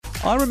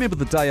I remember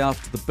the day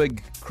after the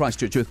big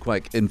Christchurch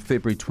earthquake in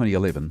February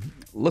 2011,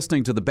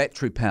 listening to the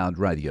battery-powered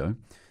radio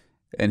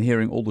and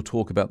hearing all the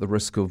talk about the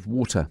risk of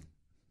water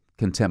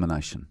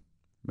contamination.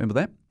 Remember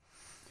that?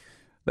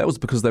 That was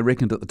because they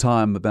reckoned at the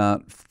time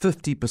about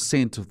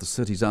 50% of the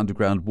city's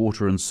underground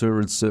water and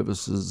sewerage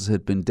services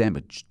had been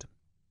damaged.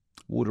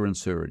 Water and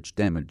sewerage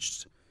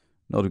damaged.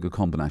 Not a good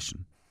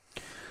combination.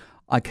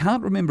 I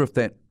can't remember if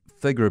that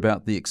figure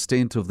about the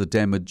extent of the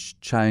damage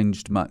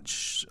changed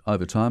much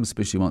over time,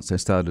 especially once they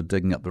started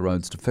digging up the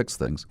roads to fix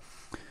things.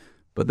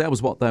 But that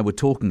was what they were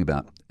talking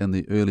about in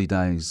the early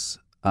days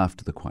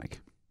after the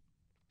quake.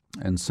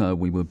 And so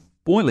we were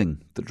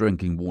boiling the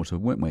drinking water,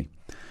 weren't we?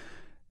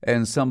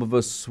 And some of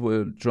us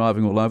were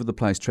driving all over the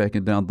place,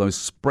 tracking down those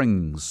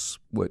springs,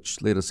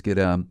 which let us get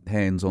our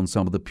hands on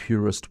some of the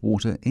purest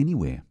water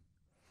anywhere.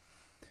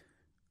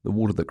 The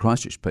water that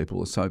Christchurch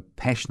people are so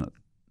passionate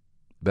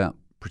about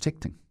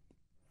protecting.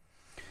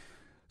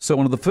 So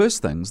one of the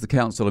first things the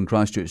council in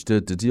Christchurch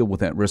did to deal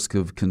with that risk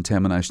of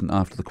contamination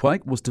after the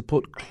quake was to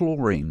put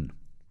chlorine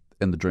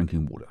in the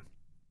drinking water.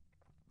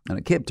 And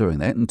it kept doing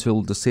that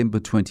until December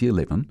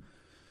 2011,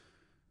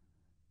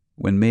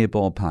 when Mayor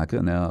Bob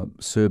Parker, now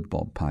Sir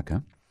Bob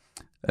Parker,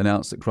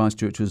 announced that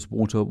Christchurch's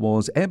water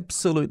was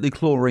absolutely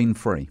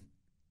chlorine-free.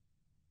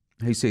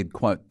 He said,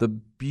 quote, "The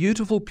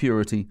beautiful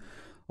purity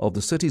of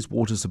the city's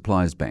water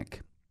supply is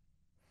back.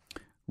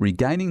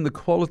 Regaining the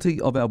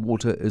quality of our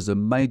water is a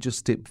major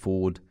step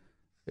forward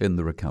in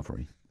the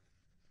recovery."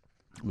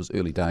 It was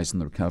early days in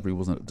the recovery,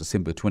 wasn't it?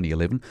 December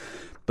 2011.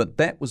 But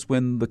that was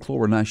when the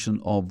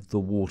chlorination of the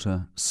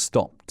water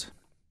stopped.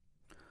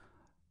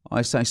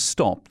 I say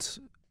stopped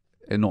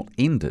and not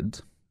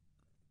ended,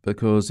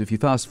 because if you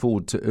fast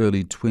forward to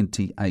early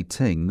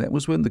 2018, that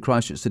was when the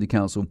Christchurch City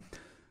Council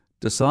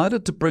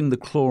decided to bring the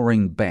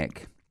chlorine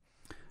back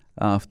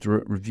after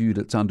it reviewed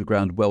its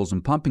underground wells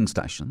and pumping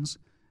stations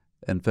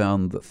and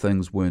found that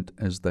things weren't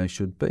as they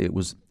should be. It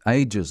was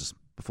ages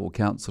before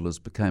councillors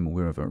became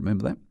aware of it.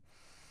 Remember that?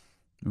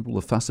 Remember all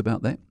the fuss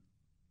about that?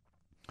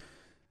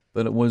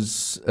 But it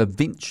was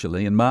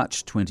eventually, in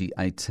March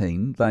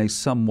 2018, they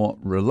somewhat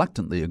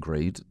reluctantly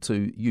agreed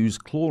to use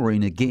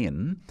chlorine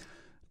again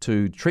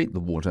to treat the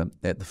water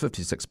at the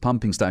 56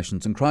 pumping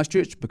stations in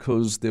Christchurch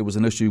because there was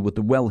an issue with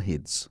the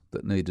wellheads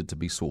that needed to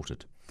be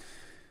sorted.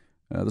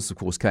 This, of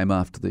course, came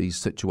after the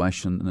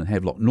situation in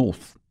Havelock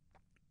North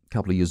a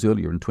couple of years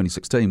earlier in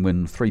 2016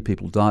 when 3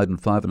 people died and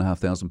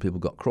 5,500 people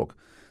got crook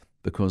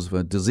because of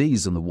a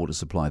disease in the water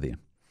supply there.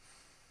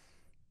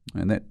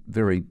 And that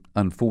very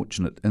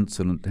unfortunate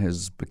incident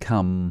has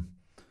become,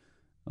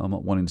 I'm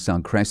not wanting to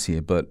sound crass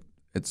here, but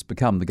it's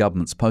become the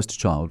government's poster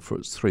child for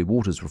its 3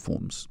 waters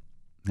reforms,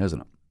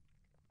 hasn't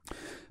it?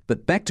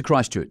 But back to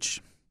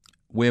Christchurch,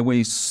 where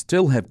we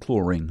still have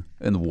chlorine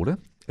in the water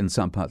in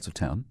some parts of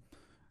town,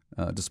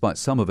 despite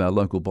some of our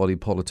local body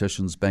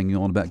politicians banging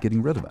on about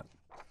getting rid of it.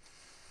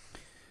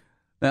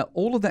 Now,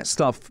 all of that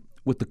stuff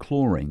with the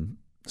chlorine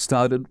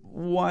started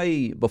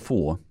way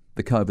before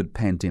the COVID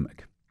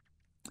pandemic.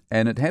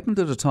 And it happened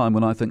at a time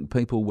when I think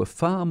people were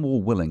far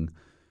more willing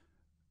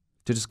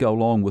to just go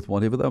along with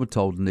whatever they were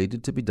told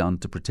needed to be done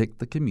to protect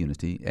the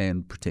community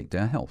and protect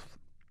our health.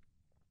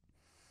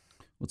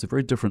 Well, it's a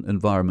very different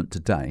environment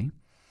today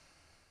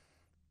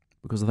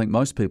because I think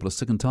most people are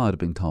sick and tired of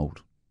being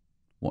told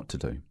what to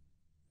do.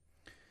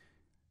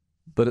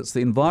 But it's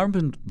the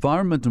environment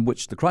in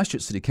which the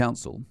Christchurch City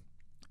Council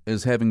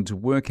is having to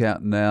work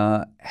out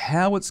now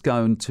how it's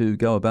going to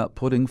go about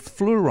putting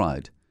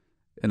fluoride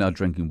in our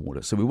drinking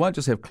water. So we won't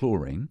just have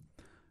chlorine,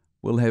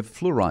 we'll have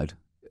fluoride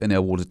in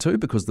our water too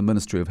because the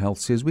Ministry of Health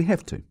says we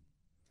have to.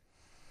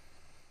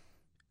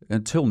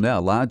 Until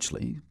now,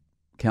 largely,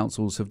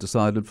 councils have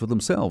decided for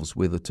themselves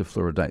whether to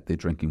fluoridate their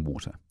drinking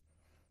water.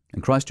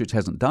 And Christchurch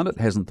hasn't done it,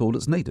 hasn't thought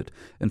it's needed.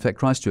 In fact,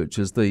 Christchurch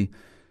is the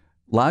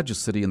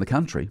largest city in the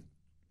country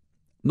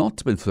not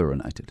to be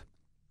fluorinated.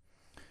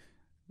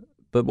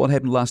 But what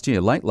happened last year?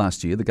 Late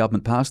last year, the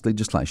government passed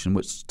legislation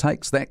which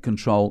takes that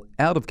control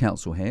out of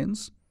council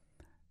hands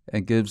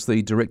and gives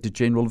the Director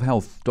General of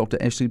Health,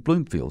 Dr. Ashley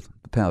Bloomfield,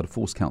 the power to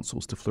force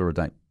councils to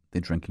fluoridate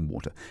their drinking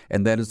water.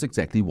 And that is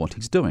exactly what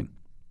he's doing.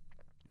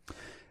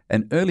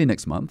 And early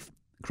next month,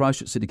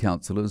 Christchurch City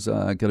councillors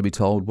are going to be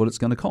told what it's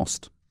going to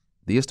cost.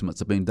 The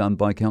estimates are being done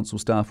by council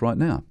staff right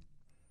now.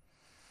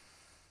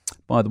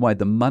 By the way,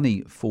 the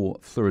money for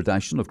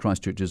fluoridation of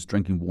Christchurch's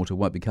drinking water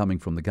won't be coming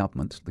from the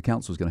government. The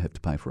council is going to have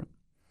to pay for it.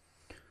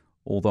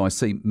 Although I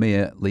see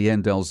Mayor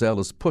Leanne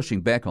Dalzell pushing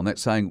back on that,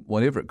 saying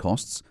whatever it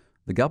costs,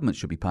 the government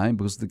should be paying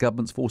because the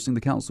government's forcing the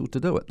council to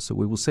do it. So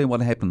we will see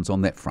what happens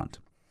on that front.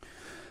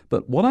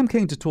 But what I'm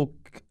keen to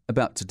talk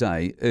about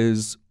today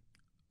is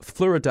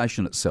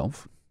fluoridation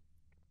itself,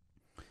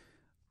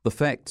 the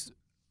fact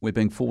we're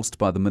being forced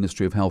by the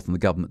Ministry of Health and the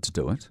government to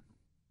do it,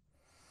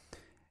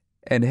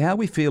 and how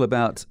we feel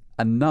about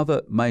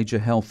another major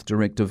health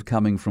directive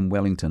coming from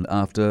Wellington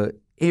after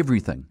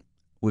everything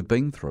we've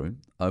been through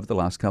over the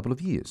last couple of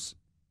years.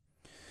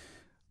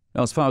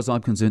 Now, as far as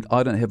I'm concerned,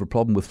 I don't have a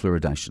problem with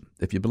fluoridation.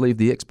 If you believe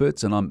the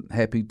experts, and I'm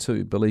happy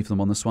to believe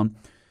them on this one,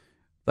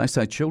 They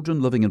say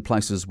children living in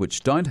places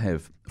which don't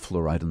have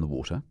fluoride in the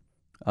water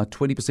are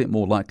 20%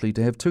 more likely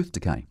to have tooth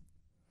decay.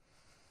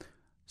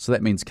 So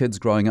that means kids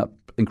growing up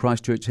in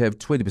Christchurch have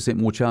 20%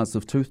 more chance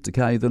of tooth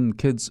decay than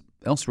kids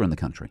elsewhere in the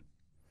country.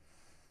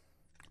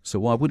 So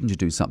why wouldn't you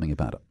do something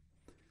about it?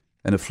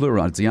 And if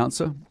fluoride's the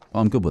answer,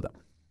 I'm good with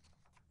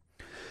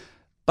it.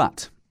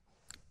 But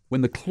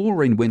when the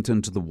chlorine went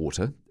into the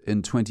water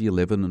in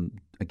 2011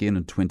 and again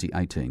in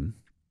 2018,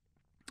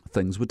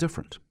 things were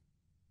different.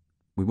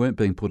 We weren't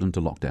being put into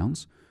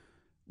lockdowns,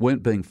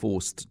 weren't being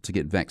forced to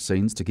get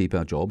vaccines to keep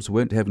our jobs,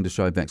 weren't having to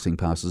show vaccine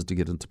passes to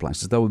get into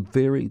places. They were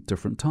very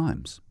different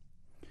times.